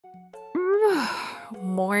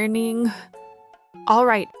morning. All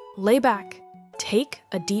right, lay back, take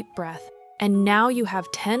a deep breath, and now you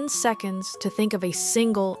have 10 seconds to think of a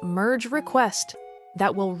single merge request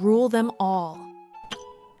that will rule them all.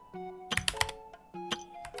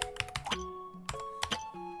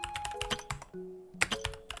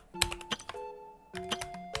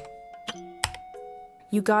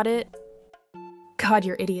 You got it? God,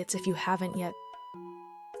 you're idiots if you haven't yet.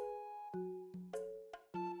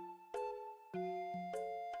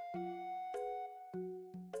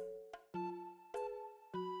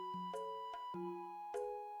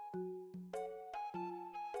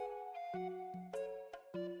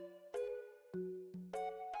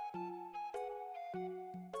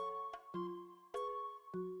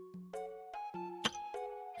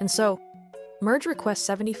 And so, merge request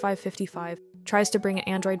 7555 tries to bring an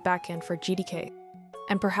Android backend for GDK,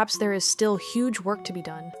 and perhaps there is still huge work to be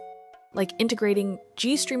done, like integrating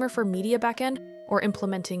GStreamer for media backend or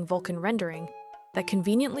implementing Vulkan rendering, that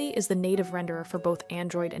conveniently is the native renderer for both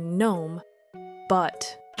Android and GNOME,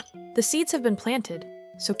 but the seeds have been planted,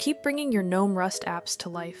 so keep bringing your GNOME Rust apps to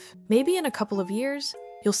life. Maybe in a couple of years,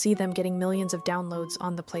 you'll see them getting millions of downloads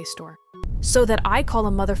on the Play Store. So that I call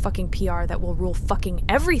a motherfucking PR that will rule fucking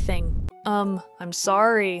everything. I'm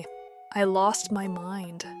sorry. I lost my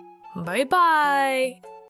mind. Bye-bye.